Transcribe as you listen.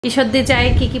ঈশ্বরদের যায়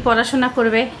কি পড়াশোনা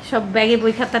করবে সব ব্যাগে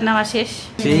বই খাতার নেওয়া শেষ।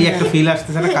 সেই একটা ফিল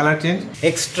আসতেছে না, colour change.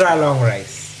 Extra long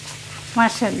rice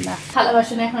মাশাআল্লাহ। থালা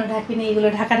বাসন এখনো ঢাকিনি, এগুলো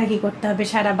ঢাকাঢাকি করতে হবে,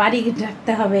 সারা বাড়ি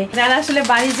ঢাকতে হবে। যারা আসলে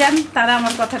বাড়ি যান তারা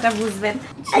আমার কথাটা বুঝবেন।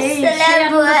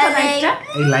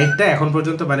 এই লাইটটা এখন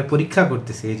পর্যন্ত মানে পরীক্ষা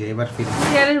করতেছে, এই যে এবার ফিল।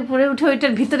 চেয়ারের উপরে উঠে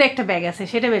ওইটার ভিতরে একটা ব্যাগ আছে,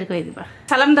 সেটা বের করে দিবা।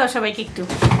 সালাম দাও সবাইকে একটু।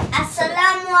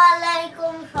 আসসালামু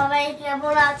আলাইকুম, সবাই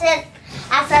কেমন আছেন?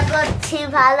 আশা করছি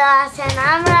ভালো আছেন।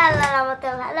 আমরা আল্লাহর রহমতে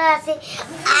ভালো আছি।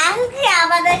 আজকে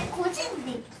আমাদের খুশির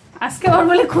দিন। আজকে ওর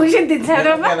বলে খুশির দিন।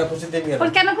 ওর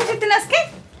কেন খুশির দিন আজকে?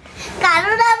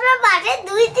 কারণ আমরা মাঠে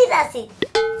 2-3 আছি।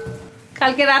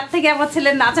 কালকে রাত থেকে আমার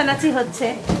ছেলের নাচানাচি হচ্ছে,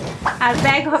 আর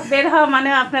ব্যাগ বের হওয়া মানে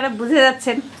আপনারা বুঝে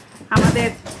যাচ্ছেন আমাদের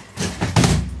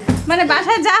মানে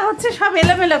বাসায় যা হচ্ছে সব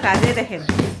এলোমেলো কাজ। দেখেন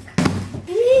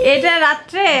এটা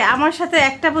রাত্রে আমার সাথে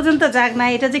একটা পর্যন্ত জাগ না,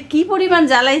 এটা যে কি পরিমাণ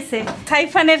জ্বালাইছে।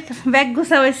 সাইফানের ব্যাগ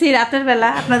গুছাইছি রাতের বেলা,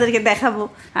 আপনাদেরকে দেখাবো।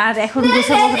 আর এখন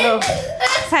গুছাবো হলো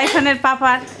সাইফানের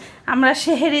পাপার। আমরা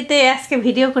সেহেরিতে আজকে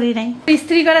ভিডিও করি নাই।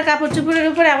 ইস্ত্রি করা কাপড় চোপড়ের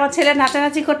উপরে আমার ছেলে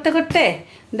নাচানাচি করতে করতে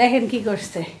দেখেন কি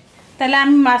করছে। তাহলে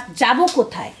আমি যাবো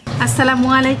কোথায়? আসসালামু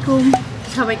আলাইকুম,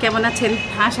 সবাই কেমন আছেন?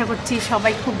 আশা করছি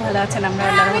সবাই খুব ভালো আছেন। আমরা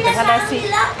আল্লাহর মধ্যে ভালো আছি।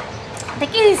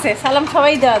 কি হয়েছে? সালাম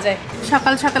সবাই দেওয়া যায়।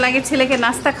 সকাল সকাল আগে ছেলেকে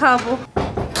নাস্তা খাওয়াবো।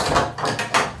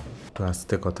 তো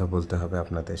আস্তে কথা বলতে হবে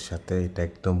আপনাদের সাথে, এটা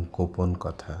একদম গোপন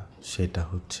কথা। সেটা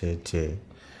হচ্ছে যে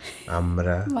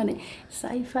আমরা মানে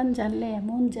সাইফান জানলে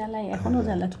এমন জ্বালায়, এখনো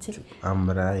জ্বালাচ্ছে।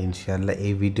 আমরা ইনশাআল্লাহ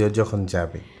এই ভিডিও যখন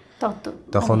যাবে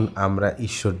তখন আমরা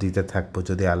ঈশ্বর দিতে থাকবো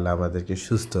যদি আল্লাহ আমাদেরকে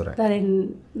সুস্থ রাখে। ধরেন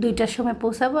 2টার সময়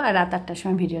পৌঁছাবো আর রাত 8টার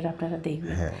সময় ভিডিওটা আপনারা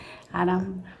দেখবেন। হ্যাঁ, আর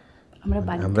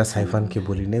আমরা সাইফানকে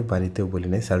বলি নাই, বাড়িতেও বলি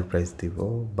নাই, সারপ্রাইজ দিব।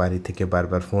 বাড়ি থেকে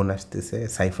বারবার ফোন আসতেছে,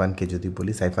 সাইফানকে যদি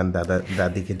বলি সাইফান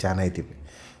দাদিকে জানাই দিবে।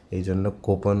 এই জন্য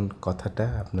গোপন কথাটা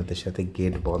আপনাদের সাথে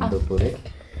গেট বন্ধ করে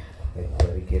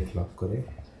একবারে গেট লক করে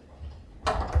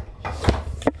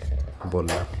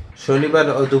বললাম। শনিবার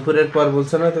দুপুরের পর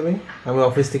বলছো না তুমি? আমি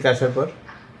অফিস থেকে আসার পর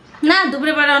না,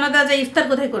 দুপুরের পর রওনা দেওয়া যায়। ইফতার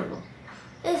কোথায় করবো?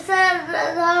 ইফতার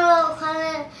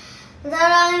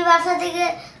ধরো আমি বাসা থেকে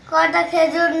কটা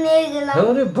খেজুর নিয়ে গেলাম।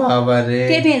 ওরে বাবা রে,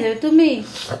 কে নিয়ে যাবে? তুমি?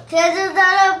 খেজুর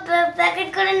ধরো প্যাকেট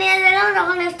করে নিয়ে গেলাম,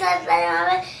 তখন ইফতার টাইম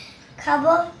হবে,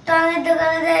 খাবো। টঙের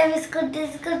দোকানে যাই বিস্কুট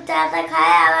চা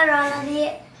খায় আবার রওনা দিয়ে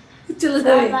চলে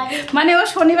যাবে। মানে ও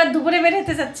শনিবার দুপুরে বের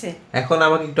হতে যাচ্ছে। এখন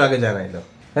আমাকে একটু আগে জানাইলো।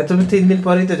 হ্যাঁ, তুমি 3 দিন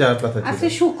পরেই তো যাওয়ার কথা ছিল। আজকে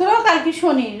শুক্র, কালকে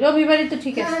শনি, রবিবারই তো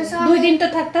ঠিক আছে। 2 দিন তো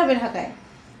থাকতে হবে ঢাকায়।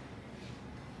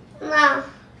 না,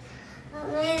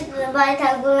 আমি বাড়ি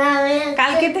থাকবো না। আমি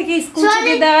কালকে থেকে স্কুল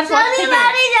ছুটি দেওয়ার পর থেকে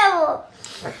শনিবারই যাব।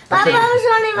 পাপা আমি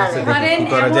শনিবারে ধরেন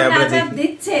এমন আজাব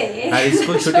দিচ্ছে। আর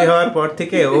স্কুল ছুটি হওয়ার পর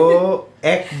থেকে ও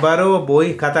একবারও বই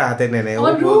খাতা হাতে নেয়। ও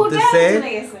বলতেছে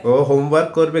ও হোমওয়ার্ক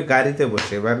করবে গাড়িতে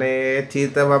বসে। মানে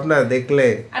চিন্তা ভাবনা দেখলে।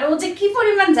 আর ও যে কি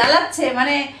পরিমাণ জ্বালাচ্ছে,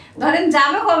 মানে ধরেন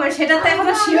যাবে কবে সেটা তো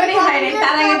এখনো শিওরই হয়নি,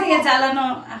 তার আগে থেকে জ্বালানো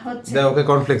হচ্ছে। দাও ওকে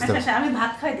কর্নফ্লেক্স দাও। আচ্ছা আমি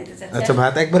ভাত খাই দিতে চাচ্ছি। আচ্ছা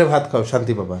একবারে ভাত খাও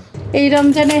শান্তি বাবা। এই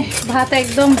রমজানে ভাত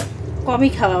একদম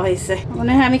কমই খাওয়া হয়েছে।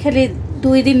 মনে হয় আমি খালি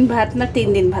 2 দিন ভাত না 3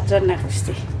 দিন ভাত রান্না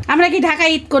করছি। আমরা কি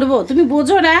ঢাকায় ঈদ করব? তুমি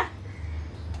বোঝো না?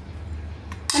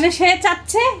 মানে সে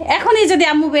চাচ্ছে এখনই যদি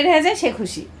আম্মু বের হয়ে যায় সে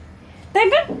খুশি, তাই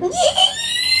না?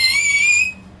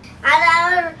 আর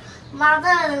আমার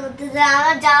মাথা ঘুরতেছে,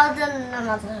 আমার যাওয়ার জন্য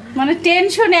মাথা। মানে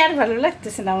টেনশনে আর ভালো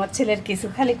লাগতেছে না আমার ছেলের কিছু।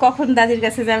 খালি কখন দাদির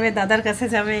কাছে যাবে, দাদার কাছে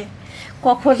যাবে,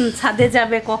 কখন ছাদে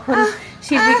যাবে, কখন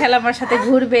শিল্পী খেলা আমার সাথে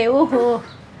ঘুরবে। ওহো,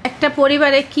 একটা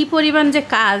পরিবারে কি পরিমাণ যে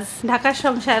কাজ। ঢাকার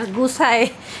সংসার গুছায়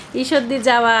ঈশ্বরদী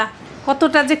যাওয়া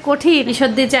কতটা যে কঠিন।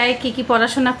 ঈশ্বরদী যায় কি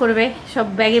পড়াশোনা করবে সব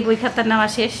ব্যাগে বই খাতার নেওয়া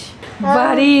শেষ।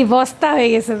 ভারী বস্তা হয়ে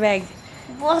গেছে ব্যাগ।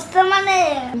 বস্তা মানে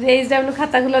যে এইচডব্লিউ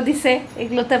খাতাগুলো দিছে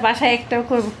এগুলোতে বাসায় একটাও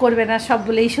করবে না, সব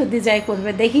বলে ঈশ্বরদী যায়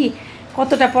করবে। দেখি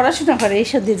কতটা পড়াশোনা করে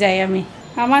ঈশ্বরদী যায়।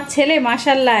 আমার ছেলে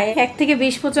মাশাআল্লাহ 1 থেকে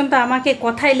 20 পর্যন্ত আমাকে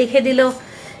কথায় লিখে দিল,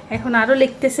 এখন আরও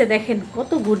লিখতেছে। দেখেন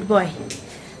কত গুড বয়।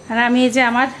 আর আমি এই যে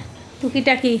আমার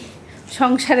টুকিটাকি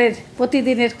সংসারের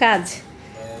প্রতিদিনের কাজ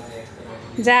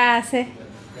যা আছে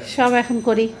সব এখন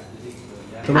করি।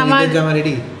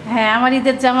 হ্যাঁ, আমার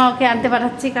ঈদের জামা ওকে আনতে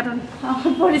পাঠাচ্ছি, কারণ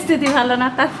আমার পরিস্থিতি ভালো না।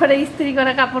 তারপরে ইস্ত্রি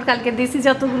করা কাপড় কালকে দিয়েছি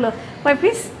যতগুলো। কয়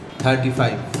পিস?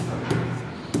 35।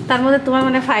 তার মধ্যে তোমার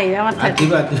মানে 5, আমার 30।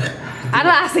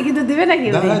 আরো আছে কিন্তু দিবে নাকি?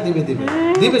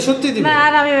 দিবে সত্যি দিবে না,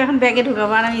 আর আমি এখন ব্যাগে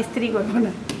ঢুকাবো, আর আমি ইস্ত্রি করবো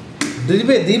না।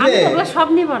 দিবে আমি ওগুলো সব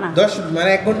নিব না। 10 মানে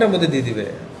 1 ঘন্টার মধ্যে দিয়ে দিবে।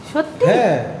 সত্যি?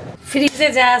 হ্যাঁ। ফ্রিজে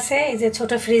যা আছে, এই যে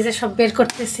ছোট ফ্রিজে সব বের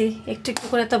করতেছি। একটু একটু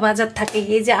করে তো বাজার থাকে।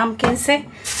 এই যে আম কিনছে,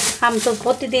 আম তো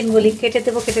প্রতিদিন বলি কেটে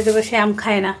দেবো, সে আম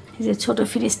খায় না। এই যে ছোট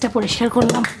ফ্রিজটা পরিষ্কার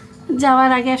করলাম।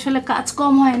 যাওয়ার আগে আসলে কাজ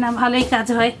কম হয় না, ভালোই কাজ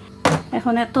হয়।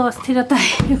 এখন এত অস্থিরতায়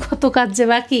কত কাজ যে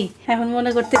বাকি। এখন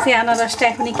মনে করতেছি আনারসটা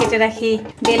এখনই কেটে রাখি,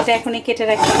 বেলটা এখনই কেটে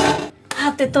রাখি,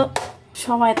 হাতে তো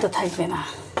সময় তো থাকবে না।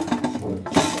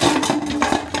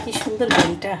 কি সুন্দর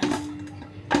বেলটা,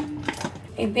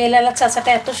 এই বেলওয়ালা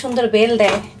চাচাটা এত সুন্দর বেল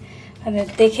দেয়, মানে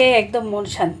দেখে একদম মন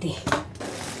শান্তি।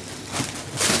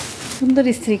 সুন্দর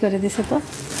ইস্ত্রি করে দিছে তো।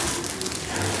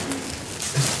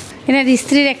 এনার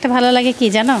ইস্ত্রির একটা ভালো লাগে কি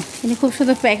জানো, ইনি খুব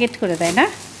সুন্দর প্যাকেট করে দেয় না।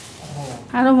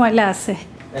 আরও ময়লা আছে,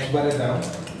 একবারে দাও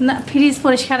না ফ্রিজ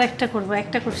পরিষ্কার একটা করবো,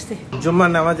 একটা করছি।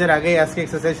 জুম্মার নামাজের আগেই আজকে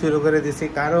এক্সারসাইজ শুরু করে দিছি,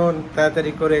 কারণ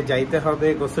তাড়াতাড়ি করে যাইতে হবে,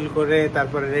 গোসল করে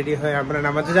তারপরে রেডি হয়ে আমরা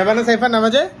নামাজে যাবে না। সাইফান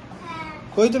নামাজে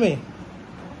কই তুমি?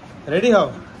 রেডি হও।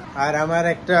 আর আমার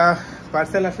একটা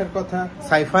পার্সেল আসার কথা,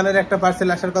 সাইফানের একটা পার্সেল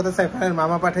আসার কথা, সাইফানের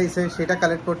মামা পাঠাইছে, সেটা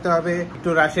কালেক্ট করতে হবে। একটু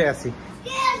রাশে আছি।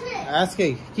 আজকে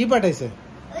কি পাঠাইছে?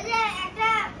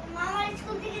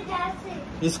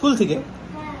 স্কুল থেকে?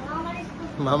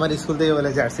 মামার স্কুল থেকে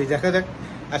বলে জার্সি। দেখা যাক,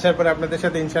 আসার পরে আপনাদের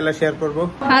সাথে ইনশাল্লাহ শেয়ার করবো।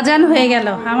 আজান হয়ে গেল,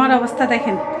 আমার অবস্থা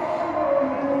দেখেন।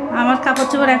 আমার কাপড়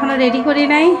চোপড় এখনো রেডি করি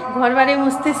নাই, ঘর বাড়ি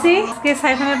মুছতেছি। আজকে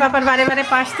সাইফানের বাবার বারে বারে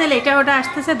পার্সেল, এটা ওটা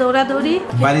আসতেছে দৌড়াদৌড়ি।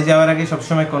 বাড়ি যাওয়ার আগে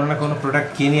সবসময় কোনো না কোনো প্রোডাক্ট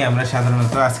কিনি আমরা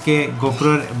সাধারণত। আজকে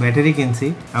গোপ্রোর ব্যাটারি কিনছি।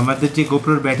 আমাদের যে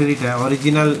গোপ্রোর ব্যাটারিটা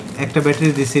অরিজিনাল একটা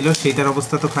ব্যাটারি দিয়েছিল, সেটার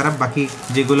অবস্থা তো খারাপ, বাকি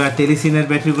যেগুলো টেলিসিনের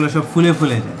ব্যাটারিগুলো সব ফুলে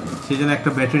ফুলে যায়, সেই জন্য একটা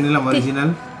ব্যাটারি নিলাম অরিজিনাল।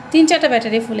 3-4টা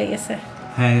ব্যাটারি ফুলে গেছে।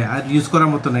 হ্যাঁ, আর ইউজ করার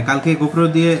মতো নয়। কালকে গোপ্রো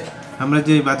দিয়ে আমরা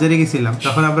যে বাজারে গেছিলাম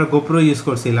তখন আমরা গোপ্রো ইউজ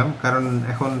করছিলাম, কারণ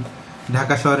এখন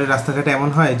ঢাকা শহরের রাস্তাঘাটে এমন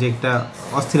হয় যে একটা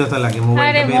অস্থিরতা লাগে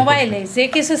মোবাইলে যে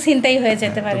কিছু চিন্তাই হয়ে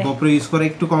যেতে পারে। গোপ্রো ইউজ করে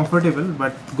একটু কমফোর্টেবল,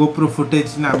 বাট গোপ্রো ফুটেজ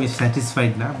না আমি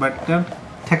স্যাটিসফাইড না, বাট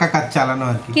ঠেকা কাজ চালানো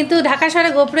আর কি। কিন্তু ঢাকা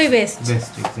শহরে গোপ্রোই বেস্ট।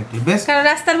 এক্স্যাক্টলি বেস্ট, কারণ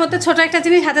রাস্তার মধ্যে ছোট একটা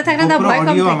জিনিস হাতে থাকলে না ভয়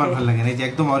কম অডিও থাকে। আমার ভালো লাগে না, এই যে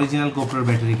একদম অরিজিনাল গোপ্রোর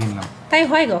ব্যাটারি কিনলাম। তাই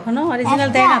হয় কখনো অরিজিনাল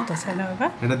দেয় না তো স্যার বাবা?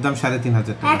 এটার দাম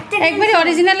 3,500 টাকা। একবারে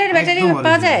অরিজিনালের ব্যাটারি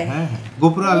পাওয়া যায়? হ্যাঁ হ্যাঁ,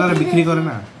 গোপ্রো আলাদা বিক্রি করে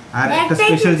না। আর একটা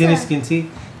স্পেশাল জিনিস কিনছি,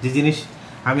 যে জিনিস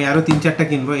আমি আরো 3-4টা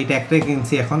কিনবো, এটা একটাই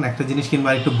কিনছি। এখন একটা জিনিস কিনবো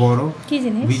আর একটু বড়। কি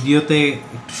জিনিস? ভিডিওতে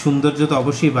একটু সৌন্দর্য তো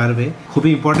অবশ্যই বাড়বে, খুবই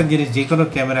ইম্পর্টেন্ট জিনিস যে কোনো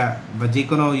ক্যামেরা বা যে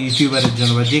কোনো ইউটিউবারের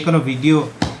জন্য বা যে কোনো ভিডিও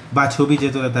বা ছবি যে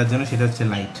তোলে তার জন্য, সেটা হচ্ছে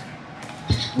লাইট।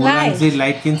 যে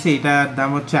লাইট কিনছি এটার দাম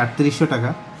হচ্ছে 3800 টাকা।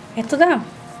 এত দাম?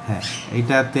 হ্যাঁ,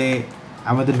 এইটাতে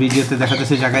আমাদের ভিডিওতে দেখা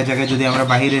যাচ্ছে জায়গায় জায়গায় যদি আমরা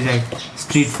বাইরে যাই,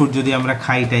 স্ট্রিট ফুড যদি আমরা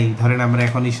খাইটাই, ধরেন আমরা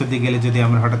এখন ঈশ্বরদী গেলে যদি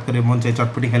আমরা হঠাৎ করে মন চাই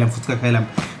চটপটি খাইলাম, ফুচকা খাইলাম,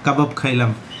 কাবাব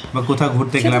খাইলাম, বা কোথাও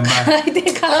ঘুরতে গেলাম,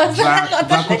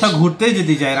 বা কোথাও ঘুরতে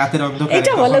যদি যাই রাতের অন্ধকারে,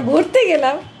 এটা বলো ঘুরতে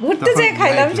গেলাম, ঘুরতে যাই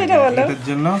খাইলাম, সেটা বলো। এটার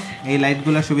জন্য এই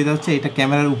লাইটগুলোর সুবিধা হচ্ছে এটা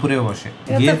ক্যামেরার উপরেও বসে।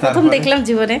 এটা প্রথম দেখলাম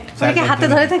জীবনে। এটা হাতে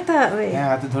ধরে থাকতে হবে? হ্যাঁ,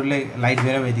 হাতে ধরলে লাইট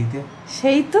বেরোবে এদিক দিয়ে।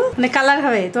 সেই তো, মানে কালার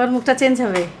হবে, তোমার মুখটা চেঞ্জ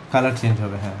হবে। কালার চেঞ্জ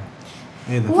হবে, হ্যাঁ।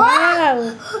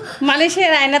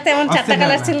 মালয়েশিয়ার আয়নাতে এমন 4টা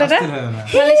কালার ছিল না?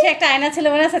 মালয়েশিয়া একটা আয়না ছিল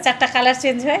মনে আছে, 4টা কালার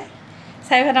চেঞ্জ হয়।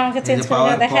 সাইফান আমাকে চেঞ্জ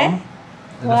করে দেখায়।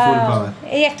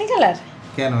 এই একটা কালার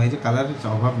কেন? এই যে কালারের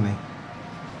অভাব নাই,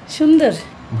 সুন্দর,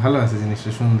 ভালো আছে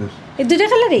জিনিসটা, সুন্দর। এই দুটো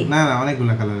কালারই? না না,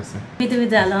 অনেকগুলো কালার আছে। বিধু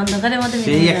বিধু আলো অন্ধকারের মধ্যে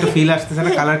সেই একটা ফিল আসতেছে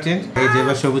না কালার চেঞ্জ। এই যে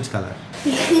এবার সবুজ কালার।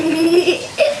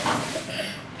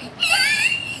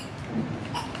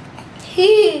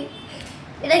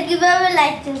 এটা কিভাবে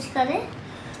লাইট চেঞ্জ করে?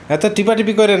 এত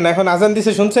টিপাটিপি করেন না, এখন আজান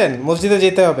দিছে শুনছেন, মসজিদে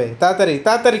যেতে হবে, তাড়াতাড়ি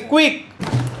তাড়াতাড়ি কুইক।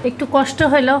 একটু কষ্ট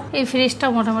হলো, এই ফ্রিজটা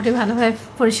মোটামুটি ভালোভাবে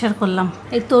পরিষ্কার করলাম।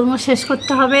 এই তরমুজ শেষ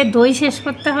করতে হবে, দই শেষ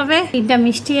করতে হবে, 3টা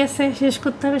মিষ্টি আছে শেষ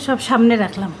করতে হবে, সব সামনে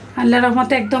রাখলাম। আল্লাহর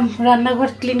রহমতে একদম রান্নাঘর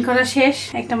ক্লিন করা শেষ।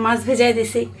 একটা মাছ ভেজাই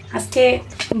দিছি। আজকে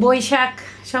বৈশাখ,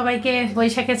 সবাইকে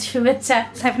বৈশাখের শুভেচ্ছা।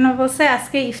 সাইফান বলছে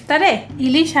আজকে ইফতারে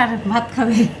ইলিশ আর ভাত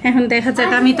খাবে। এখন দেখা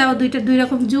যাক, আমি তাও 2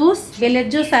 রকম জুস, বেলের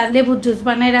জুস আর লেবুর জুস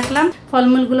বানাই রাখলাম,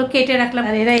 ফলমূলগুলো কেটে রাখলাম।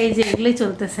 আর এরা এই যে এগুলোই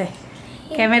চলতেছে,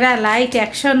 ক্যামেরা, লাইট,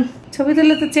 অ্যাকশন। ছবি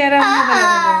তুললে তো চেহারা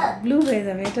ব্লু হয়ে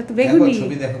যাবে। এটা তো বেগুনি।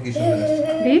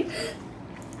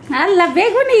 আল্লাহ,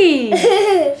 বেগুনি।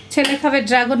 ছেলে খাবে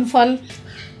ড্রাগন ফল।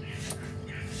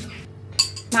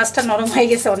 মাছটা নরম হয়ে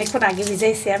গেছে, অনেকক্ষণ আগে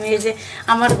ভিজাইছি আমি। এই যে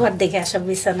আমার ঘর দেখে আসা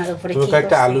বিছানার উপরে কি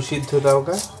একটা আলু সিদ্ধ দাও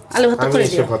কা, আলু ভর্তা করে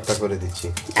দিও। ভর্তা করে দিচ্ছি,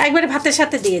 একবারে ভাতের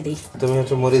সাথে দিয়ে দিই। তুমি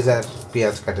হচ্ছে মরিচ আর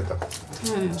পেঁয়াজ কাটে দাও,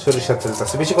 সরিষার তেল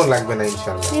আছে, বেশিক্ষণ লাগবে না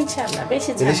ইনশাআল্লাহ। ইনশাআল্লাহ বেশি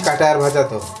ইলিশ কাটা আর ভাজা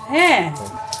তো। হ্যাঁ,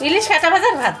 ইলিশ কাটা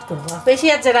ভাজার ভাত করব। বেশি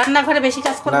আর রান্নাঘরে বেশি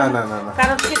কাজ করব না,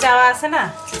 কারণ কি যাওয়া আছে না।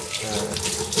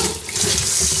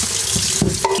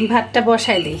 ভাতটা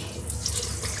বসাই দিই,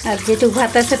 আর যেটুকু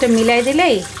ভাত আছে ওটা মিলাই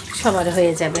দিলেই সবার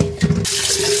হয়ে যাবে।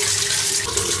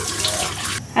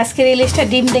 আজকের ইলিশটা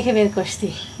ডিম দেখে বের করছি,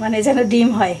 মানে যেন ডিম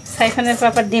হয়। সাইফানের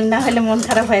পাপার ডিম না হলে মন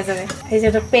খারাপ হয়ে যাবে। এই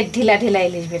জন্য পেট ঢিলা ঢিলা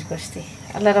ইলিশ বের করছি।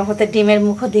 আল্লাহর রহমতে ডিমের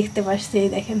মুখও দেখতে পাচ্ছি।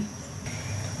 দেখেন,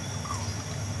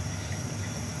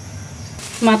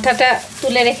 মাথাটা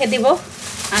তুলে রেখে দিব,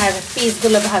 আর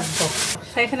পিসগুলো ভাজবো।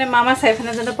 সাইফানের মামা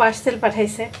সাইফানের জন্য পার্সেল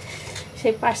পাঠাইছে,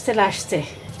 সেই পার্সেল আসছে।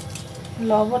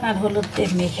 লবণ আর হলুদ দিয়ে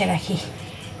মেখে রাখি,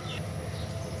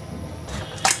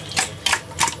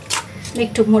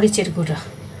 একটু মরিচের গুঁড়ো।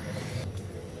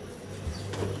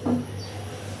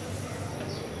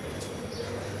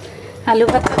 আলু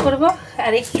ভর্তা করবো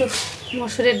আর একটু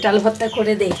মসুরের ডাল ভর্তা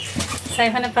করে দেই।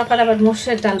 সাইফানের পাপার আবার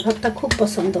মসুরের ডাল ভর্তা খুব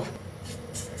পছন্দ।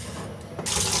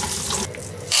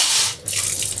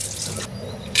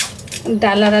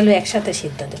 ডাল আর আলু একসাথে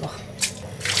সিদ্ধ দেব।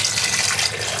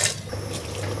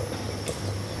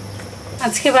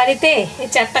 আজকে বাড়িতে এই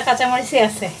 4টা কাঁচামরিচই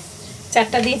আছে,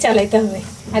 4টা দিয়ে চালাইতে হবে,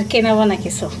 আর কেনাবো না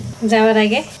কিছু। যাওয়ার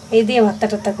আগে এই দিয়ে ভর্তা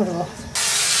টর্তা করবো।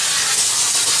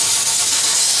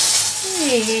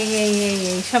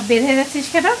 সব বের হয়ে যাচ্ছিস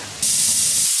কেন?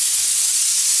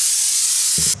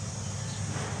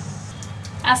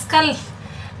 আজকাল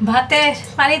ভাতের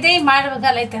পানিতেই মার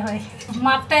গালাইতে হয়,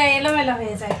 মাপটা এলোমেলো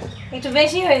হয়ে যায়, একটু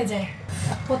বেশি হয়ে যায়।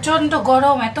 প্রচণ্ড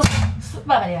গরম, এত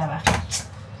বাবারে বাবা।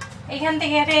 এইখান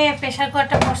থেকে আরে প্রেশার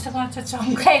কুকারটা বসতে বসতে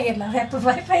চমকাই গেলাম, এত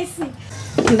ভয় পাইছি।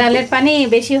 ডালের পানি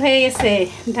বেশি হয়ে গেছে,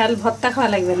 ডাল ভর্তা খাওয়া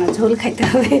লাগবে না, ঝোল খাইতে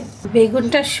হবে।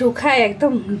 বেগুনটা শুকায়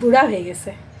একদম বুড়া হয়ে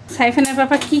গেছে। সাইফানের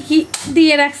পাপা কি কি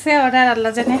দিয়ে রাখছে অর্ডার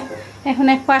আল্লাহ জানে। এখন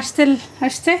এক পার্সেল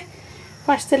আসছে,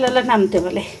 পার্সেলওয়ালা নামতে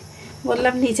বলে,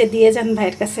 বললাম নিচে দিয়ে যান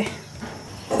ভাইয়ের কাছে।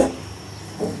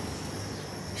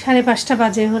 5:30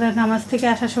 বাজে, ওরা নামাজ থেকে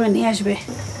আসার সময় নিয়ে আসবে।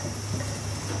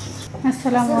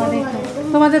 আসসালামু আলাইকুম।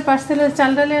 তোমাদের পার্সেলের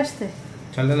চাল ডালে আসছে?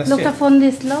 লোকটা ফোন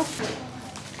দিয়েছিল।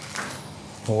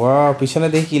 ওয়াও, পিছনে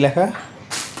দেখি কি লেখা,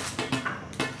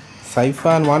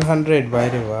 সাইফান 100।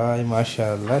 বাইরে ভাই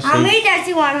মাশাআল্লাহ। আমি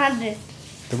চাইছি 100।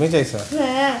 তুমি চাইছো?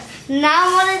 হ্যাঁ, না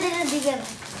মনে দিলে দিবে না।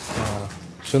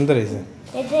 সুন্দর হয়েছে।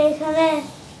 এটা এখানে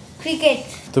ক্রিকেট।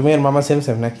 তুমি আর মামা সেম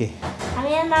সেম নাকি?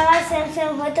 আমি আর মামা সেম সেম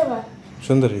হয়তো বা।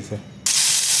 সুন্দর হয়েছে।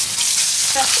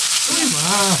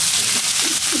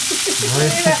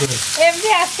 এমনি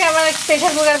আজকে আমার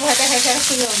প্রেশার কুকার ভয়টা খাইছে,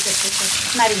 খুবই অন করতেছে।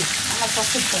 নারী আমার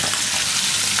পছন্দ।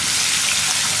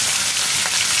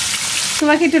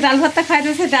 তোমাকে একটু ডাল ভর্তা খাই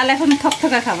দিয়েছে, ডাল এখন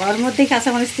থকথকা খাবো, ওর মধ্যেই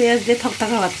কাঁচামরিচ পেঁয়াজ দিয়ে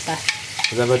থকথকা ভর্তা।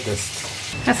 জবরদস্ত।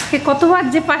 আজকে কতবার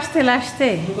যে পার্সেল আসছে।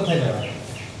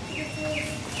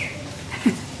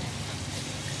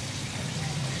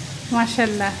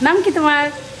 মাশাআল্লাহ। নাম কি তোমার?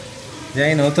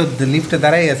 জানি না, ও তো লিফটে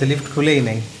দাঁড়াই আছে, লিফট খুলেই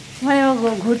নাই। মানে ও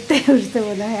ঘুরতে ঘুরতে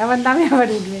মনে হয় আমার নামে আবার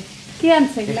উঠবে। কি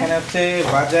আনছে এগুলা? এখানে হচ্ছে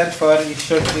বাজার ফর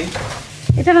ঈশ্বরদী।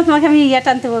 এটা না তোমাকে আমি ইয়া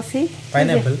টানতে বলছি,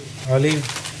 পাইনাপল, অলিভ,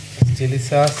 চিলি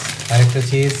সস, আরেকটা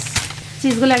চিজ।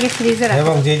 চিজগুলো আগে ফ্রিজে রাখো।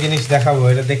 এবং যে জিনিস দেখাবো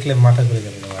এটা দেখলে মাথা ঘুরে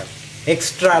যাবে তোমার,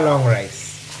 এক্সট্রা লং রাইস।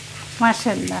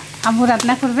 মাশাআল্লাহ। আম্মু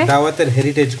রান্না করবে। দাওয়াতের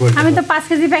হেরিটেজ গোল্ড। আমি তো 5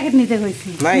 কেজি প্যাকেট নিতে কইছি।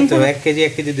 নাই তো 1 কেজি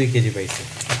 1 কেজি 2 কেজি পাইছে।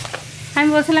 আমি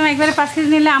বলছিলাম একবারে 5 কেজি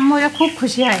নিলে আম্মু ওরা খুব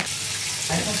খুশি হয়।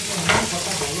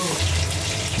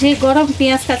 যে গরম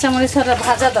পেঁয়াজ কাঁচামরিচ ওরা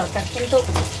ভাজা দরকার, কিন্তু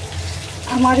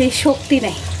আমার এই শক্তি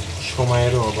নেই,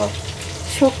 সময়েরও অভাব।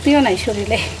 শক্তিও নাই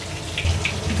শরীরে।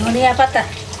 ধনিয়া পাতা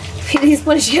ফ্রিজ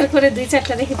পরিষ্কার করে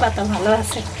 2-4টা দেখি পাতা ভালো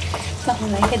আছে, তখন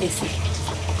রেখে দিছি।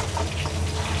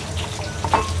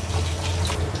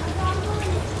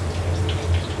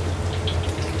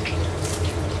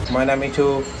 ময়না মিঠু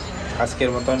আজকের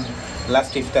মতন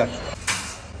লাস্ট ইফতার।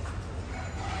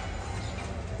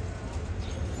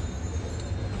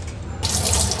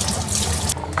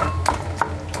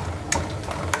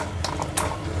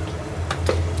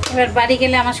 এবার বাড়ি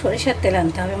গেলে আমার সরিষার তেল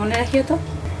আনতে হবে, মনে রাখিও তো।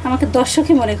 আমাকে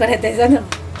দর্শকই মনে করে দেয় জানো,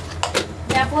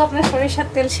 আপু আপনার সরিষার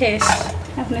তেল শেষ,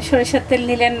 আপনি সরিষার তেল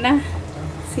নিলেন না।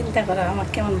 চিন্তা করো আমার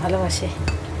কেমন ভালোবাসে।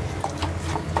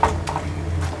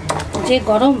 যে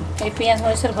গরম, এই পেঁয়াজ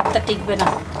মরিচের ভর্তা টিকবে না,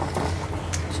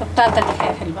 সব তাড়াতাড়ি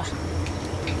খেয়ে ফেলবা।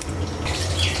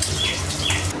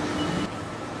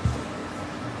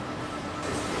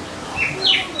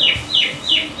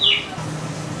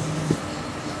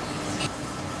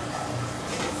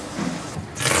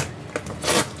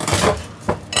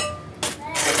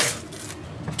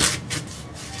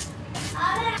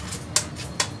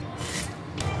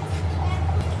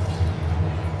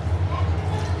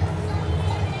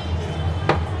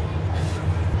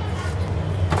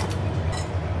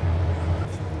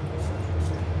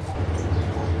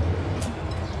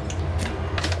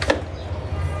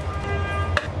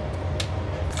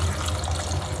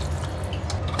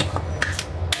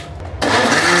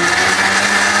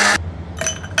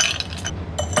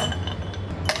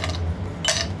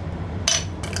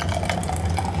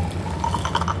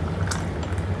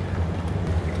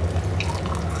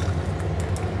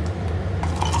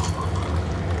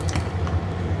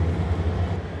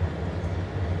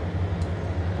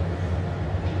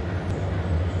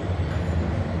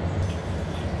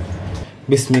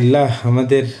 বিসমিল্লাহ।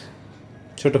 আমাদের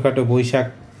ছোটখাটো বৈশাখ,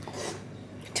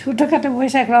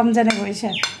 রমজানে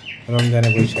বৈশাখ, রমজানে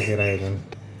বৈশাখের আয়োজন।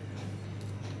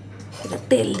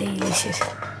 তেল দিয়ে ইলিশের।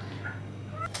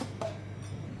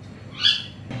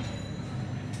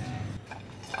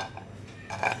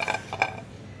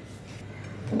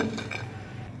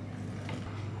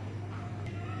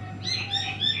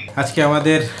 আজকে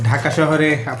আমাদের ঢাকা শহরে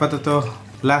আপাতত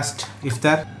লাস্ট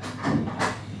ইফতার।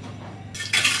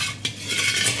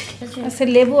 আচ্ছা,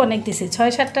 লেবু অনেক দিছে,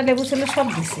 6-7টা লেবু ছিল, সব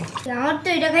দিছে। আমার তো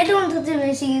এটা খাইতে মন হচ্ছে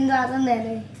বেশি, কিন্তু আদান দেয়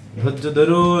নাই। ধৈর্য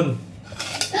ধরুন।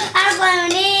 আর কয়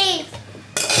মিনিট?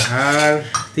 আর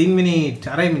 3 মিনিট,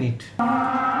 2.5 মিনিট।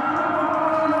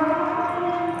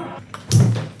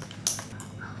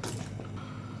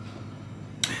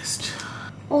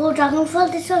 ও ড্রাগন ফল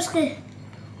দিছে আজকে।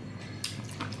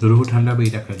 দুরু ঠান্ডা বেই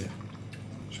রাখা যায়।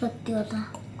 সত্যি কথা,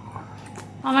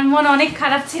 আমার মন অনেক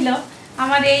খারাপ ছিল।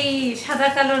 আমার এই সাদা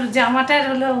কালোর জামাটার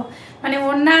হলো মানে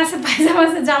ওড়না আছে, পায়জামা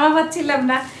আছে, জামা পাচ্ছিলাম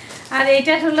না। আর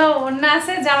এইটার হলো ওড়না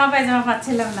আছে, জামা পায়জামা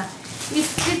পাচ্ছিলাম না।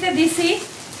 ইস্ত্রিতে দিছি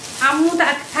আম্মু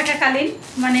থাকাকালীন,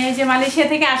 মানে এই যে মালয়েশিয়া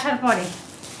থেকে আসার পরে।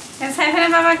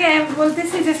 সাইফানের বাবাকে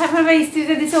বলতেছি যে সাইফান ভাই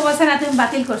ইস্ত্রিতে দিছে, ও বলছে না তুমি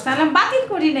বাতিল করছো। আমি বাতিল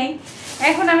করি নাই।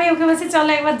 এখন আমি ওকে বলছি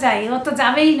চলো একবার যাই, ও তো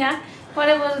যাবেই না।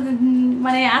 পরে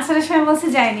মানে আসরের সময় বলছি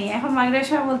যায়নি, এখন মাগরিবের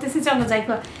সময় বলতেছি চলো যাই,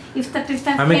 ইফতার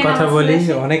টিফতার। আমি কথা বলি,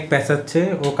 অনেক পেঁচাচ্ছে।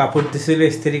 ও কাপড় দিছিল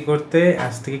ইস্ত্রি করতে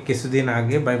আজ থেকে কিছুদিন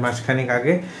আগে বা মাসখানেক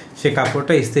আগে। সে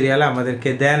কাপড়টা ইস্ত্রিওয়ালা আমাদেরকে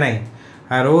দেয় নাই,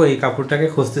 আর ও এই কাপড়টাকে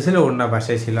খুঁজতেছিল, ওর না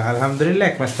বাসায় ছিল। আলহামদুলিল্লাহ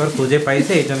 1 মাস পর খুঁজে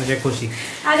পাইছে, এই জন্য সে খুশি।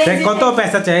 কত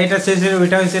পেঁচাচ্ছে, এটা শেষে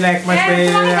ওইটা হয়েছিল 1 মাস পেয়ে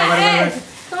আবার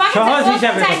সহজ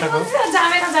হিসাবে কথা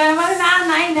যাবে না, যাবে মানে না,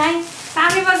 নাই নাই।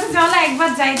 আমি বলছি চলো একবার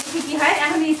যাই, কি হয়।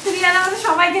 এখন ইস্ত্রিওয়ালা মানে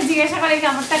সবাইকে জিজ্ঞাসা করে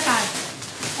কাপড়টা কার।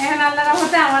 এখন আল্লাহর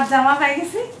রহমতে আমার জামা পাই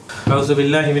গেছি।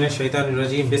 আউযুবিল্লাহি মিনাশ শাইতানির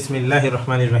রাজিম। বিসমিল্লাহির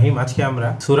রহমানির রহিম। আজকে আমরা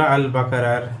সূরা আল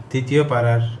বাকারার 3য়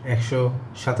পারার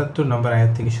 177 নম্বর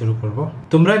আয়াত থেকে শুরু করব।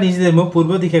 তোমরা নিজেদের মুখ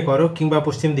পূর্ব দিকে করো কিংবা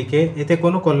পশ্চিম দিকে, এতে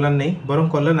কোনো কল্যাণ নেই, বরং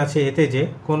কল্যাণ আছে এতে যে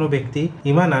কোনো ব্যক্তি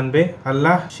ঈমান আনবে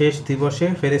আল্লাহ শেষ দিবসে,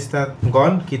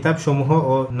 ফেরেশতাগণ, কিতাবসমূহ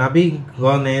ও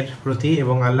নবীগণের প্রতি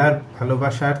এবং আল্লাহর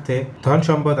ভালোবাসার্থে ধন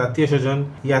সম্পদ, আত্মীয়স্বজন,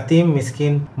 ইয়াতীম,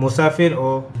 মিসকিন, মুসাফির ও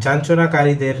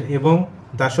যাঞ্চনাকারীদের এবং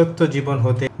দাসত্ব জীবন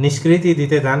হতে নিষ্কৃতি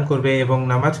দিতে দান করবে এবং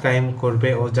নামাজ কায়েম করবে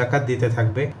ও যাকাত দিতে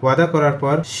থাকবে। ওয়াদা করার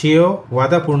পর সেও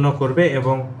ওয়াদা পূর্ণ করবে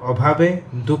এবং অভাবে,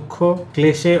 দুঃখ,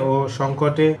 ক্লেশে ও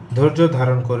সংকটে ধৈর্য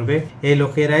ধারণ করবে। এই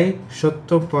লোকেরাই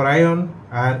সত্যপরায়ণ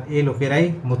আর এই লোকেরাই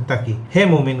মুত্তাকি। হে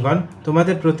মুমিনগণ,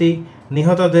 তোমাদের প্রতি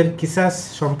নিহতদের কিসাস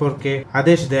সম্পর্কে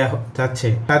আদেশ দেয়া যাচ্ছে।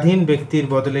 স্বাধীন ব্যক্তির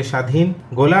বদলে স্বাধীন,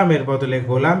 গোলামের বদলে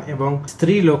গোলাম এবং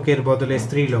স্ত্রী লোকের বদলে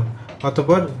স্ত্রীলোক।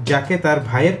 অতঃপর যাকে তার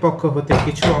ভাইয়ের পক্ষ হতে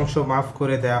কিছু অংশ মাফ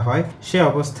করে দেয়া হয়, সে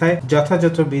অবস্থায়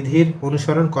যথাযথ বিধির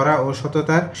অনুসরণ করা ও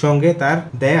সততার সঙ্গে তার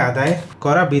দেয় আদায়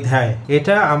করা বিধায়।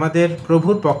 এটা আমাদের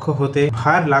প্রভুর পক্ষ হতে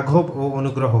ভার, লাঘব ও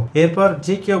অনুগ্রহ। এরপর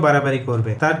যে কেউ বাড়াবাড়ি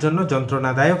করবে তার জন্য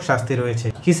যন্ত্রণাদায়ক শাস্তি রয়েছে।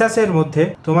 কিসাসের মধ্যে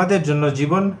তোমাদের জন্য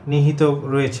জীবন নিহিত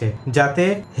রয়েছে, যাতে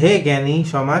হে জ্ঞানী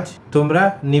সমাজ তোমরা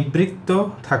নিবৃত্ত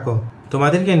থাকো।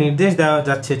 তোমাদেরকে নির্দেশ দেওয়া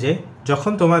যাচ্ছে যে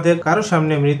যখন তোমাদের কারো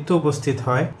সামনে মৃত্যু উপস্থিত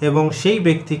হয় এবং সেই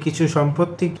ব্যক্তি কিছু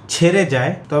সম্পত্তি ছেড়ে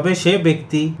যায়, তবে সে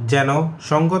ব্যক্তি যেন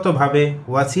সঙ্গতভাবে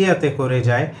ওয়াসিয়াতে করে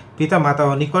যায় পিতা মাতা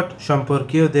ও নিকট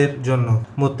সম্পর্কীয়দের জন্য।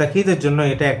 মুত্তাকিদের জন্য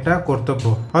এটা একটা কর্তব্য।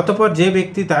 অতঃপর যে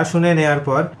ব্যক্তি তা শুনে নেয়ার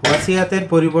পর ওয়াসিয়াতের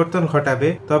পরিবর্তন ঘটাবে,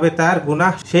 তবে তার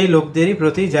গুনাহ সেই লোকদেরই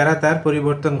প্রতি যারা তার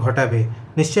পরিবর্তন ঘটাবে।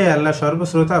 নিশ্চয়ই আল্লাহ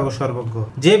সর্বশ্রোতা ও সর্বজ্ঞ।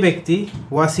 যে ব্যক্তি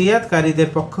ওয়াসিয়াতকারীদের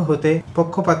পক্ষ হতে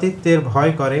পক্ষপাতিত্বের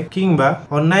ভয় করে কিংবা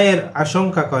অন্যায়ের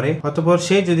আশঙ্কা করে, অতঃপর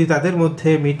সে যদি তাদের মধ্যে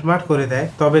মিটমাট করে দেয়,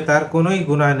 তবে তার কোনোই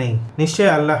গুনাহ নেই।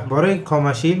 নিশ্চয়ই আল্লাহ বড়ই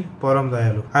ক্ষমাশীল, পরম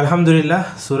দয়ালু। আলহামদুলিল্লাহ,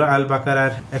 সূরা আল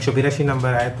বাকারার 182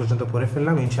 নম্বর আয়াত পর্যন্ত পড়ে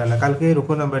ফেললাম। ইনশাআল্লাহ কালকে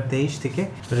রুকু নাম্বার 23 থেকে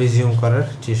রিজিউম করার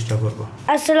চেষ্টা করব।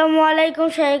 আসসালামু আলাইকুম,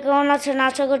 সবাই কেমন আছেন?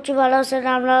 আশা করছি ভালো আছেন।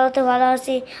 আমরা তো ভালো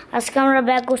আছি। আজকে আমরা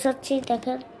ব্যাগ গোছাচ্ছি।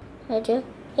 দেখেন,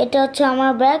 এটা হচ্ছে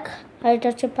আমার ব্যাগ আর এটা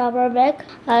হচ্ছে পাপার ব্যাগ।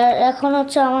 আর এখন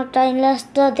হচ্ছে আমার টাইম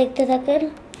ল্যাপসটা দেখতে থাকেন।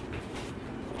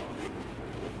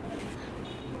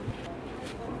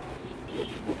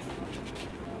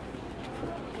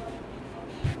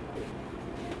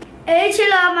 এই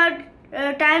ছিল আমার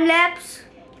টাইম ল্যাপস।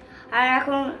 আর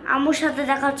এখন আম্মুর সাথে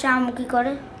দেখা হচ্ছে, আম্মু কি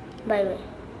করে। Bye bye.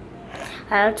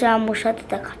 আর হচ্ছে আম্মুর সাথে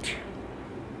দেখা হচ্ছে।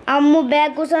 আম্মু ব্যাগ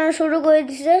গোছানো শুরু করে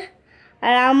দিছে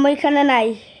আর আম্মু এখানে নাই।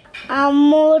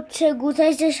 আম্মু হচ্ছে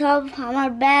গুছাইছে সব আমার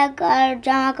ব্যাগ আর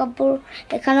জামা কাপড়।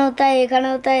 এখানেও তাই,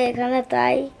 এখানেও তাই, এখানে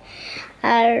তাই,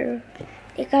 আর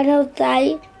এখানেও তাই,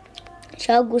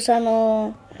 সব গুছানো।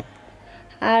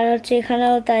 আর হচ্ছে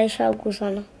এখানেও তাই, সব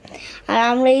গুছানো। আর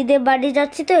আমরা ঈদের বাড়ি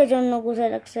যাচ্ছি তো এই জন্য গুছাই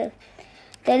রাখছে।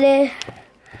 তাহলে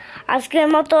আজকের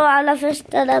মতো আল্লাহ হাফেজ,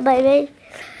 টাটা, বাই বাই।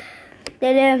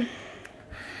 তাহলে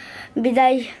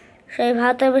বিদায়। সবাই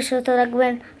ভালো থাকবেন, সুস্থ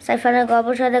থাকবেন, সাইফানের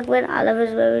অবশ্যই দেখবেন। আল্লাহ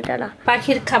হাফেজ, বাই বাই, টাটা।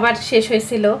 পাখির খাবার শেষ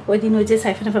হয়েছিল ওই দিন, ওই যে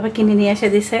সাইফানের বাবা কিনে নিয়ে এসে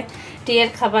দিছে। টিয়ের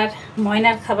খাবার,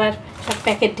 ময়নার খাবার সব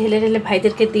প্যাকেট ঢেলে ঢেলে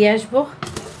ভাইদেরকে দিয়ে আসবো।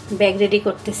 ব্যাগ রেডি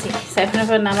করতেছি। সাইফানের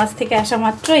বাবা নামাজ থেকে আসা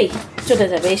মাত্রই চলে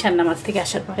যাবে, ঈশার নামাজ থেকে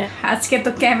আসার পরে। আজকে তো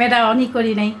ক্যামেরা অনই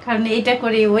করি নাই, কারণ এইটা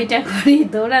করি ওইটা করি,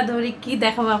 দৌড়াদৌড়ি কি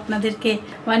দেখাবো আপনাদেরকে।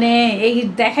 মানে এই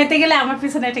দেখাইতে গেলে আমার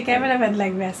পিছনে একটা ক্যামেরাম্যান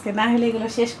লাগবে আজকে, না হলে এগুলো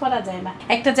শেষ করা যায় না।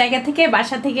 একটা জায়গা থেকে,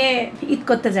 বাসা থেকে ঈদ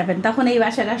করতে যাবেন, তখন এই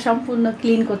বাসাটা সম্পূর্ণ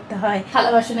ক্লিন করতে হয়।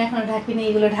 থালা বাসন এখনো ঢাকিনি,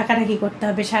 এগুলো ঢাকাঢাকি করতে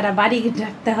হবে, সারা বাড়ি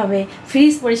ঢাকতে হবে,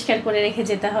 ফ্রিজ পরিষ্কার করে রেখে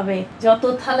যেতে হবে, যত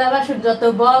থালা বাসন, যত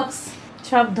বক্স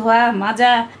সব ধোয়া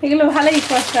মাজা, এগুলো ভালোই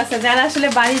কষ্ট আছে। যারা আসলে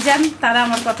বাড়ি যান তারা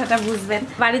আমার কথাটা বুঝবেন।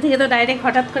 বাড়ি থেকে তো ডাইরেক্ট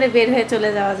হঠাৎ করে বের হয়ে চলে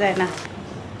যাওয়া যায় না।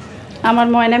 আমার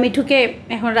ময়না মিঠুকে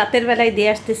এখন রাতের বেলায় দিয়ে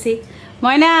আসতেছি।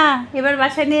 ময়না, এবার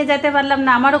বাসায় নিয়ে যেতে পারলাম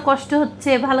না, আমারও কষ্ট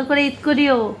হচ্ছে, ভালো করে ঈদ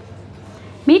করিও।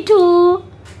 মিঠু,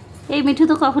 এই মিঠু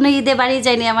তো কখনো ঈদে বাড়ি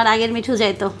যায়নি, আমার আগের মিঠু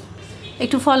যাইতো।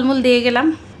 একটু ফলমূল দিয়ে গেলাম।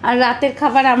 আর রাতের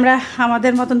খাবার আমরা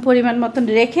আমাদের মতন পরিমাণ মতন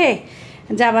রেখে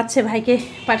যা বাচ্চা ভাইকে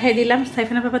পাঠিয়ে দিলাম।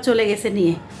 সাইফানের বাবা চলে গেছে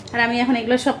নিয়ে। আর আমি এখন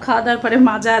এগুলো সব খাওয়া দাওয়ার পরে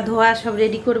মাজা ধোয়া সব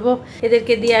রেডি করব,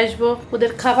 এদেরকে দিয়ে আসবো।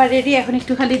 ওদের খাবার রেডি, এখন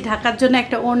একটু খালি ঢাকার জন্য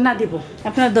একটা ওড়না দিব।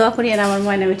 আপনারা দোয়া করিয়েন আমার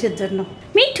ময়না মিঠুর জন্য।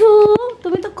 মিঠু,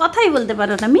 তুমি তো কথাই বলতে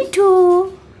পারো না। মিঠু,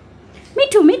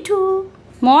 মিঠু, মিঠু,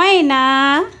 ময়না,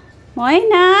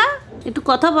 ময়না, একটু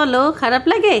কথা বলো, খারাপ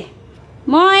লাগে?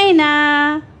 ময়না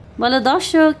বলো,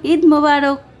 দর্শক ঈদ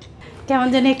মোবারক। কেমন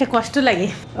যেন একটা কষ্ট লাগে,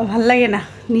 ভাল লাগে না,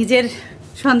 নিজের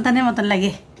সন্তানের মতন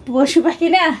লাগে। পশু পাখি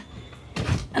না,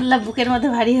 আল্লাহ বুকের মধ্যে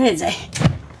ভারী হয়ে যায়।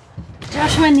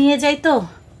 যাওয়ার সময় নিয়ে যাই তো,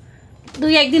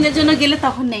 2-1 দিনের জন্য গেলে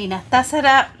তখন নেই না,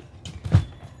 তাছাড়া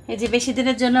এই যে বেশি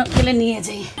দিনের জন্য গেলে নিয়ে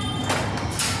যাই।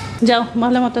 যাও,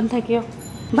 ভালো মতন থাকিও।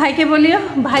 ভাইকে বলিও,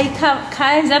 ভাই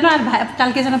খায় যেন, আর ভাই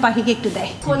কালকে যেন পাখিকে একটু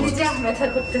দেয়। কলিজা ব্যথা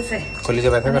করতেছে, কলিজা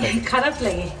ব্যথা করে, খারাপ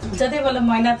লাগে। যদি বলে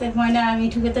ময়না আমি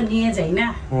ঠুকে তো নিয়ে যাই না।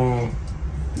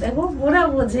 দেখো বুড়া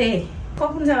বোঝে।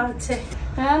 কখন যাওয়া হচ্ছে?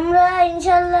 আমরা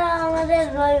ইনশাল্লাহ আমাদের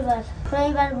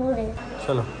রবিবার ভোরে।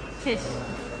 চলো, শেষ,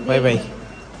 বাই বাই।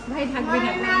 ভাই থাকবে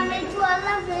না। আমি তো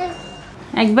আল্লাহ হাফেজ।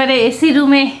 একবারে এসি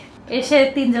রুমে এসে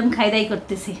 3 জন খাই দাই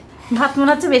করতেছি। ভাত মনে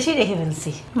হচ্ছে বেশি রেখে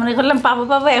ফেলছি, মনে করলাম পাবো,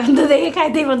 এখন তো দেখে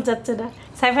খাইতেই মন চাচ্ছে না।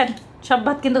 সাইফান, সব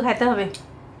ভাত কিন্তু খাইতে হবে।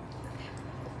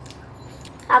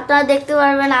 আপনারা দেখতে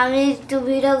পারবেন আমি একটু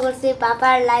ভিডিও করছি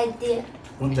পাপার লাইট দিয়ে।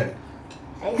 কোন জায়গায়?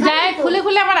 যাই খুলে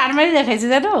খুলে আমার আলমারি দেখাইছে,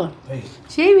 জানো,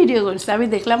 সেই ভিডিও করছে, আমি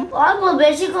দেখলাম। অল্প,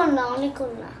 বেশিক্ষণ না,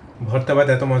 অনেকক্ষণ না। ভর্তা ভাত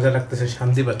এত মজা লাগতেছে,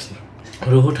 শান্তি পাচ্ছি,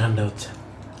 রুহু ঠান্ডা হচ্ছে।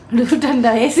 রুহু ঠান্ডা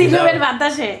এসি রুমের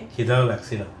বাতাসে। খিদাও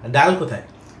লাগছিল। ডাল কোথায়?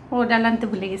 ও, ডাল আনতে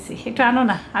ভুলে গেছি, একটু আনো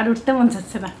না, আর উঠতে মন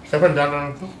চাচ্ছে না। সাইফান ডাল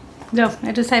আনো তো। যাও,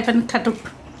 একটু সাইফান খাটুক।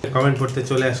 কমেন্ট পড়তে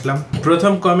চলে আসলাম।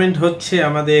 প্রথম কমেন্ট হচ্ছে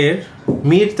আমাদের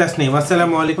মীর তাসনিম।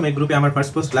 আসসালামু আলাইকুম। এই গ্রুপে আমার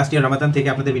ফার্স্ট পোস্ট। লাস্ট ইয়ার রমাদান থেকে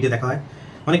আপনাদের ভিডিও দেখা হয়,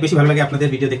 অনেক বেশি ভালো লাগে আপনাদের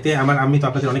ভিডিও দেখতে। আমি তো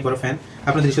আপনাদের অনেক বড় ফ্যান।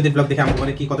 আপনাদের ঈশ্বরদীপ ব্লগ দেখে আমার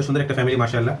মনে কি কত সুন্দর একটা ফ্যামিলি,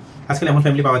 মাশাআল্লাহ। আজকাল এমন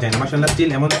ফ্যামিলি পাওয়া যায় না, মাশাআল্লাহ। স্টিল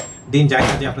এমন দিন যায়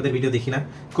না যে আপনাদের ভিডিও দেখি না।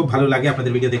 খুব ভালো লাগে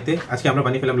আপনাদের ভিডিও দেখতে। আজকে আমরা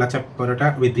বানিয়ে ফেলাম লাচ্ছা পরোটা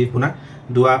উইথ বিফ ভুনা।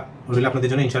 দোয়া রইল আপনাদের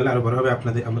জন্য, ইনশাআল্লাহ আরও বড় হবে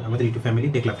আমাদের ইউটিউব ফ্যামিলি।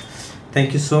 দেখলাম, thank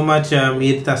you so much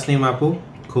Mir Tasnim আপু।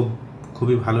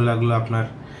 খুবই ভালো লাগলো আপনার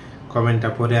কমেন্টটা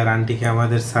পড়ে। আর আন্টিকে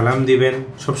আমাদের সালাম দিবেন,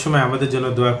 সবসময় আমাদের জন্য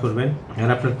দোয়া করবেন। আর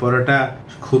আপনার পরোটা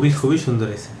খুবই সুন্দর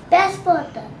হয়েছে,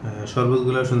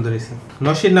 শরবতগুলো সুন্দর হয়েছে।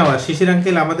 নসির নওয়াজ, শিশির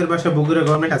আঙ্কেল, আমাদের বাসা বগুড়া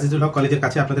গভর্নমেন্ট আজিজুল হক কলেজের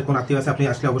কাছে। আপনাদের কোন আত্মীয় আছে, আপনি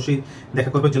আসলে অবশ্যই দেখা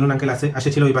করবেন। জুনুন আঙ্কেল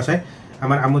আসেছিল ওই বাসায়,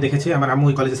 আমার আম্মু দেখেছে। আমার আম্মু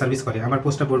ওই কলেজে সার্ভিস করে। আমার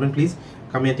পোস্টটা পড়বেন প্লিজ।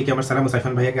 কমিউনিটিকে আমার সালাম ও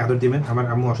সাইফান ভাইয়াকে আদর দিবেন। আমার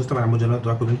আম্মু অসুস্থ, আমার আম্মুর জন্য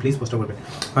দোয়া করবেন প্লিজ, পোস্টটা করবেন।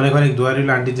 অনেক দোয়া রইল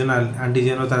আন্টির জন্য, আন্টি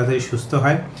যেন তাড়াতাড়ি সুস্থ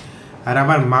হয়। আর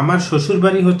আমার মামার শ্বশুর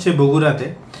বাড়ি হচ্ছে বগুড়াতে,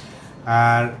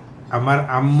 আর আমার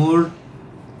আম্মুর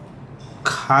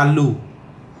খালু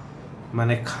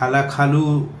মানে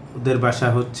খালুদের বাসা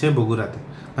হচ্ছে বগুড়াতে।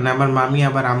 মানে আমার মামি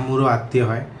আবার আম্মুরও আত্মীয়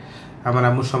হয়। আমার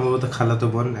আম্মুর সম্ভবত খালাতো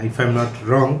বোন, if I am not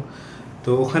wrong. তো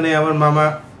ওখানে আমার মামা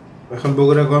এখন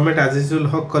বগুড়া গভর্নমেন্ট আজিজুল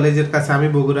হক কলেজের কাছে। আমি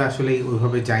বগুড়া আসলে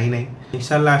ওইভাবে যাই নাই।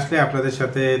 ইনশাল্লাহ আসলে আপনাদের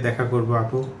সাথে দেখা করবো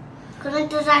আপু।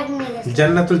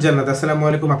 জান্নাতুল জান্নাত, আসসালামু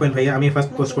আলাইকুম আপন ভাইয়া। আমি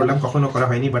ফার্স্ট পোস্ট করলাম, কখনো করা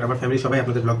হয়নি, বাট আমার ফ্যামিলি সবাই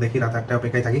আপনাদের ব্লগ দেখি, রাত 8টায়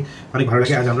অপেক্ষায় থাকি, অনেক ভালো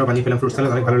লাগে। আজ আমরা বানিয়ে ফেলাম ফ্রুট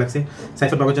সালাদ, অনেক ভালো লাগছে।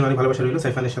 সাইফান বাবার জন্য অনেক ভালোবাসা রইল।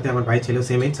 সাইফানের সাথে আমার ভাই ছেলেও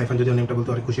সেম এজ। সাইফান যদি ওর নেমটা বলতে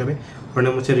অনেক খুশি হবে। ওর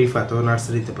নাম হচ্ছে রিফাত, ও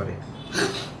নার্সারিতে পড়ে।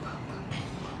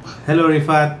 হ্যালো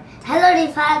রিফাত। হ্যালো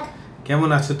রিফাত, কেমন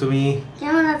আছো তুমি?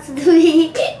 কেমন আছো তুমি?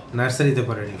 নার্সারিতে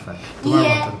পড়ে রিফাত, তোমার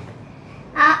মতন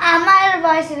আমার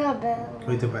বয়সের হবে,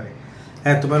 হইতে পারে।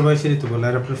 হ্যাঁ তোমার বয়সেরই তো বল।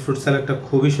 আর আপনার ফ্রুট স্যালাডটা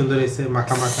খুবই সুন্দর হয়েছে,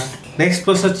 মাখা মাখা। নেক্সট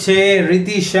পোস্ট হচ্ছে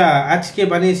রিতিশা, আজকে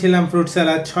বানিয়েছিলাম ফ্রুট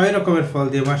স্যালাড 6 রকমের ফল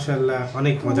দিয়ে, মাশাআল্লাহ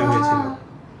অনেক মজা হয়েছিল।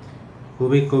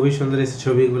 খুবই খুবই সুন্দর হয়েছে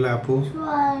ছবিগুলো আপু।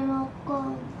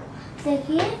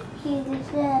 দেখি কি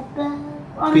দিছে অ্যাপল,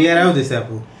 পেয়ারাও দিছে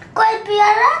আপু। কই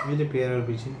পেয়ারা? এই যে পেয়ারার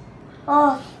বিচি। ও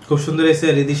খুব সুন্দর হয়েছে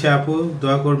রিদিশা আপু,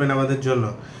 দোয়া করবেন আমাদের জন্য।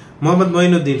 Mohammad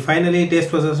Moinuddin, finally test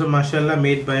process মাশাআল্লাহ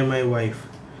মেড বাই মাই ওয়াইফ।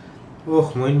 ওহ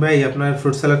মঈন ভাই আপনার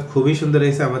ফ্রুট স্যালাড খুবই সুন্দর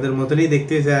হয়েছে, আমাদের মতনই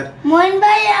দেখতে হয়েছে। আর মঈন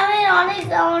ভাই আমি অনেক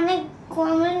অনেক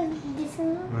কমেন্ট দিছেন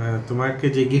না? তোমাকে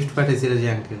যে গিফট পাঠিয়েছিল যে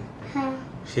আঙ্কেল, হ্যাঁ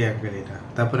সেই আঙ্কেল এটা।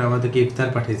 তারপরে আমাদেরকে ইফতার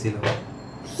পাঠিয়েছিল।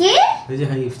 কি? ওই যে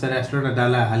ইফতারে আসলো না,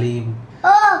 ডালা হালিম।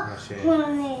 ও আসে।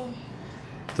 মানে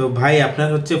তো ভাই আপনার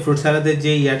হচ্ছে ফ্রুট স্যালাডের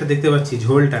যে ইয়াটা দেখতে পাচ্ছি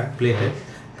ঝোলটা প্লেটে,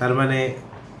 তার মানে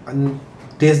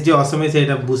টেস্ট যে অসম হয়েছে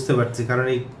এটা বুঝতে পারছি, কারণ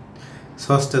এই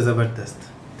সসটা জবরদস্ত।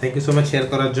 Thank you so much share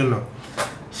করার জন্য।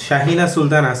 শাহিনা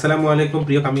সুলতান, আসসালামু আলাইকুম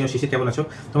প্রিয় কামি ও শিশির, কেমন আছো?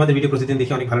 তোমাদের ভিডিও প্রতিদিন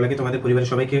দেখে অনেক ভালো লাগে, তোমাদের পরিবারের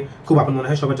সবাইকে খুব আপন মনে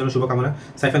হয়, সবার জন্য শুভকামনা।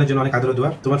 সাইফানের জন্য অনেক আদর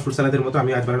দোয়া। তোমার ফ্রুট স্যালাডের মতো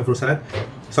আমি আজ বানানো ফ্রুট স্যালাড,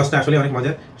 সসটা আসলে অনেক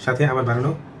মজার, সাথে আমার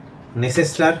বানানো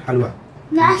নেসেস্টার হালুয়া।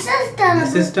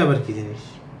 নেসেস্টা আবার কি জিনিস?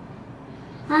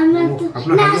 আমরা তো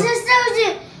আপনার না হালুয়া- সিস্টার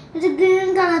যে গ্রিন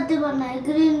কালার দেব না,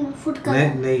 গ্রিন ফুড কালার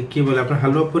নেই কি বলে, আপনার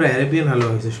হালুয়া পুরো আরেবিয়ান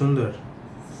হালুয়া হয়েছে, সুন্দর।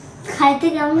 খাইতে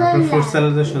কেমন আপনার লাগে? ফ্রুট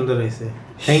স্যালাডও সুন্দর হয়েছে।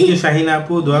 থ্যাংক ইউ শাহিনা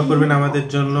আপু, দোয়া করবেন আমাদের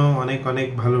জন্য, অনেক অনেক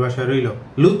ভালোবাসা রইল।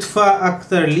 লুৎফা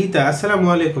আক্তার লিতা, আসসালামু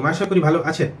আলাইকুম, আশা করি ভালো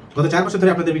আছেন। গত 4 বছর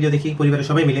ধরে আপনাদের ভিডিও দেখি পরিবারের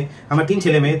সবাই মিলে। আমার 3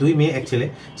 ছেলে মেয়ে, 2 মেয়ে 1 ছেলে।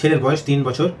 ছেলের বয়স 3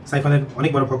 বছর। সাইফানের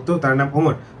অনেক বড় ভক্ত, তার নাম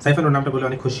ওমর। সাইফান ওর নামটা বলে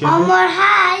অনেক খুশি হয়েছে। আমার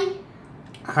হাই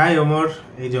হাই ওমর,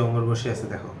 এই যে ওমর বসে আছে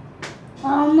দেখো,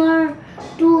 আমার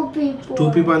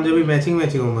টুপি পাঞ্জাবি ম্যাচিং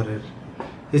ম্যাচিং ওমরের।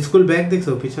 স্কুল ব্যাগ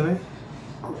দেখছো পিছনে?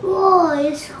 ও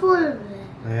স্কুল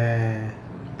হ্যাঁ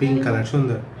পিঙ্ক কালার,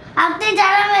 সুন্দর। আপনি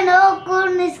জানাবেন ও কোন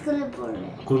স্কুলে পড়ে,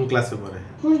 কোন ক্লাসে পড়ে?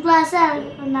 কোন ক্লাসে? আর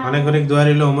না অনেক অনেক দোয়া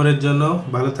রইল ওমরের জন্য,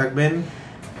 ভালো থাকবেন।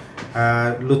 আর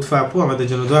লুৎফা আপু আমাদের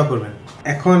জন্য দোয়া করবেন।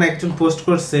 এখন একজন পোস্ট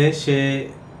করছে, সে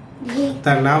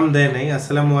তার নাম দেয় নাই।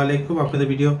 আসসালামু আলাইকুম, আপনাদের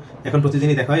ভিডিও এখন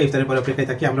প্রতিদিনই দেখা হয়, ইফতারের পরে অপেক্ষায়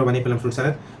থাকি। আমরা বানিয়ে পেলাম ফ্রুট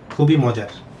স্যালাড, খুবই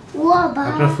মজার। ও বাবা,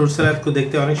 আপনার ফ্রুট স্যালাড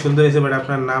দেখতে অনেক সুন্দর হয়েছে, বাট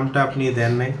আপনার নামটা আপনি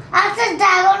দেন নাই। আচ্ছা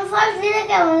ড্রাগন ফল দিলে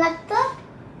কেমন লাগতো?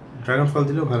 ড্রাগন ফল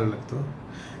দিলেও ভালো লাগতো।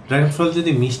 ড্রাগন ফল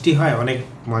যদি মিষ্টি হয় অনেক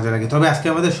মজা লাগে। তবে আজকে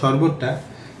আমাদের শরবতটা,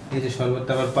 এই যে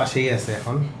শরবতটা আমার পাশেই আছে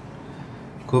এখন,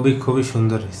 খুবই খুবই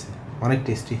সুন্দর হয়েছে, অনেক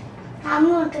টেস্টি। আমি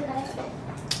ওটা খাই।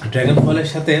 ড্রাগন ফলের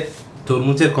সাথে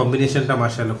তরমুজের কম্বিনেশনটা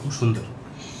মাশাআল্লাহ খুব সুন্দর,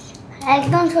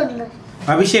 একদম সুন্দর।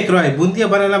 অভিষেক রয়, বুন্দিয়া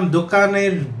বানালাম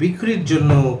দোকানের বিক্রির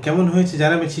জন্য, কেমন হয়েছে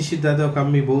জানাবেন শিশির দাদা ও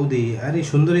কাম্মি বৌদি। আরে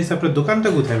সুন্দর হয়েছে। আপনার দোকানটা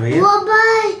কোথায় ভাইয়া? ও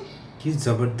ভাই কি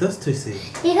জবরদস্ত হয়েছে।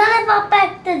 এখানে পাপা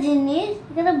একটা জিনিস,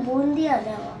 এখানে বুন্দিয়া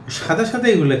দেওয়া। সাদা সাদা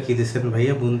এগুলা কি দিয়েছেন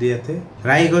ভাইয়া বুন্দিয়াতে?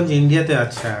 রায়গঞ্জ ইন্ডিয়াতে?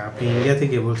 আচ্ছা আপনি ইন্ডিয়া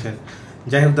থেকে বলছেন।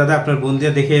 যাই হোক দাদা, আপনার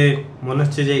বুন্দিয়া দেখে মনে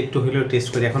হচ্ছে যে একটু হলেও টেস্ট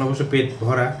করি। এখন অবশ্য পেট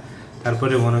ভরা,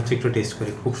 তারপরে মনে হচ্ছে একটু টেস্ট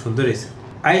করি। খুব সুন্দর হয়েছে।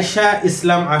 আয়েশা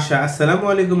ইসলাম আশা, আসসালামু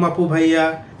আলাইকুম আপু ভাইয়া,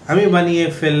 আমি বানিয়ে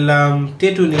ফেললাম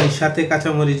টেটুনি, সাথে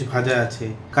কাঁচামরিচ ভাজা আছে।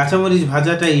 কাঁচামরিচ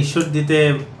ভাজাটা ঈশ্বর দিতে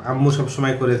আম্মু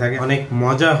সবসময় করে থাকে, অনেক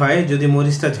মজা হয়। যদি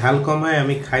মরিচটা ঝাল কম হয়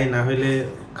আমি খাই, না হলে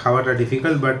খাওয়াটা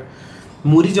ডিফিকাল্ট। বাট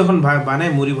মুড়ি যখন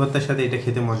বানায়, মুড়ি ভর্তার সাথে এটা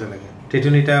খেতে মজা লাগে।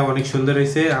 টেটুনিটা অনেক সুন্দর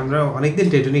হয়েছে, আমরা অনেকদিন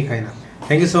টেটুনি খাই না।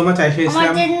 Thank you so much Ayesha আমার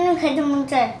ইসলাম। টেটুনি খেতে মন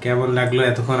চায়। কেমন লাগলো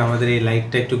এতক্ষণ আমাদের এই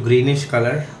লাইটটা একটু গ্রিনিশ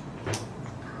কালার?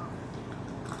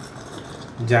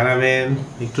 জানাবেন,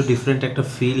 একটু ডিফারেন্ট একটা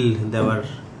ফিল দেওয়ার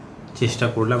চেষ্টা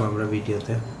করলাম আমরা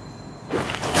ভিডিওতে।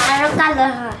 আরো কালো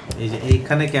হয়। এই যে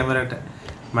এইখানে ক্যামেরাটা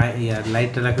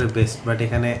লাইটটা রাখলে বেস্ট, বাট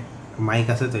এখানে মাইক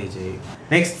আছে তো। এই যে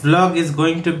next blog is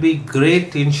going to be great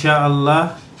ইনশাআল্লাহ।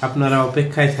 আপনারা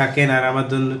অপেক্ষায় থাকেন আর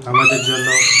আমাদের জন্য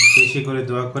বেশি করে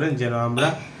দোয়া করেন যেন আমরা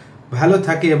ভালো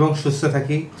থাকি এবং সুস্থ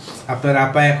থাকি। আপনার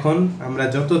আপা এখন আমরা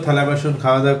যত থালা বাসন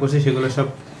খাওয়া দাওয়া করছি সেগুলো সব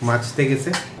মাজতে গেছে।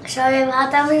 সবাই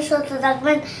ভাত আমি সুস্থ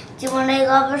থাকবেন, জীবনে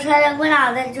অবসর রাখবেন,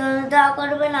 আমাদের জন্য দোয়া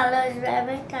করবেন। আল্লাহ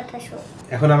টাটা শো।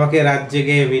 এখন আমাকে রাত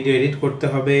জেগে ভিডিও এডিট করতে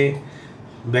হবে,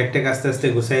 ব্যাগটাকে আস্তে আস্তে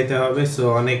গুছাইতে হবে। সো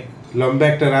অনেক লম্বা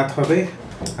একটা রাত হবে।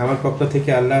 আমার পক্ষ থেকে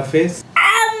আল্লাহ হাফেজ।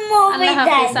 আল্লাহ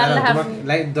হাফেজ, আল্লাহ হাফেজ।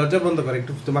 লাইট দরজা বন্ধ করে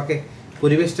একটু তোমাকে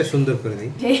পরিবেশটা সুন্দর করে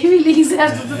দিই।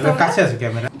 এবার কাছে আছে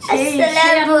ক্যামেরা।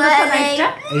 আসসালামু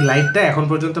আলাইকুম। এই লাইটটা এখন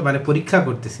পর্যন্ত মানে পরীক্ষা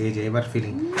করতেছে, এই যে এবার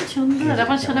ফিলিং সুন্দর।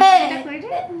 আমার সোনা পাখিটা কই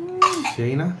রে?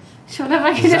 সেই না সোনা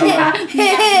পাখিটা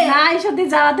না, এই সত্যি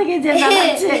যাওয়া থেকে যে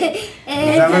জানাচ্ছে।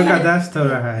 জামাল কা দাস্ত হো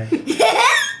রাহা হ্যায়।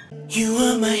 You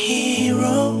are my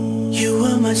hero, you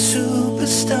are my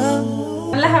superstar.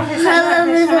 আল্লাহ হাফেজ, আল্লাহ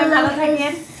হাফেজ। সবাই ভালো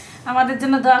থাকেন, আমাদের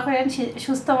জন্য দোয়া করেন,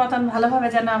 সুস্থ মতন ভালোভাবে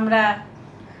যেন আমরা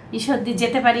ঈশ্বরদী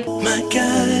যেতে পারি। My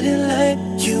guiding light,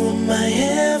 you are my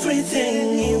everything,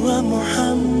 you are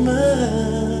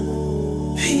Muhammad.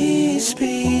 Peace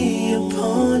be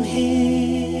upon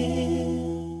him.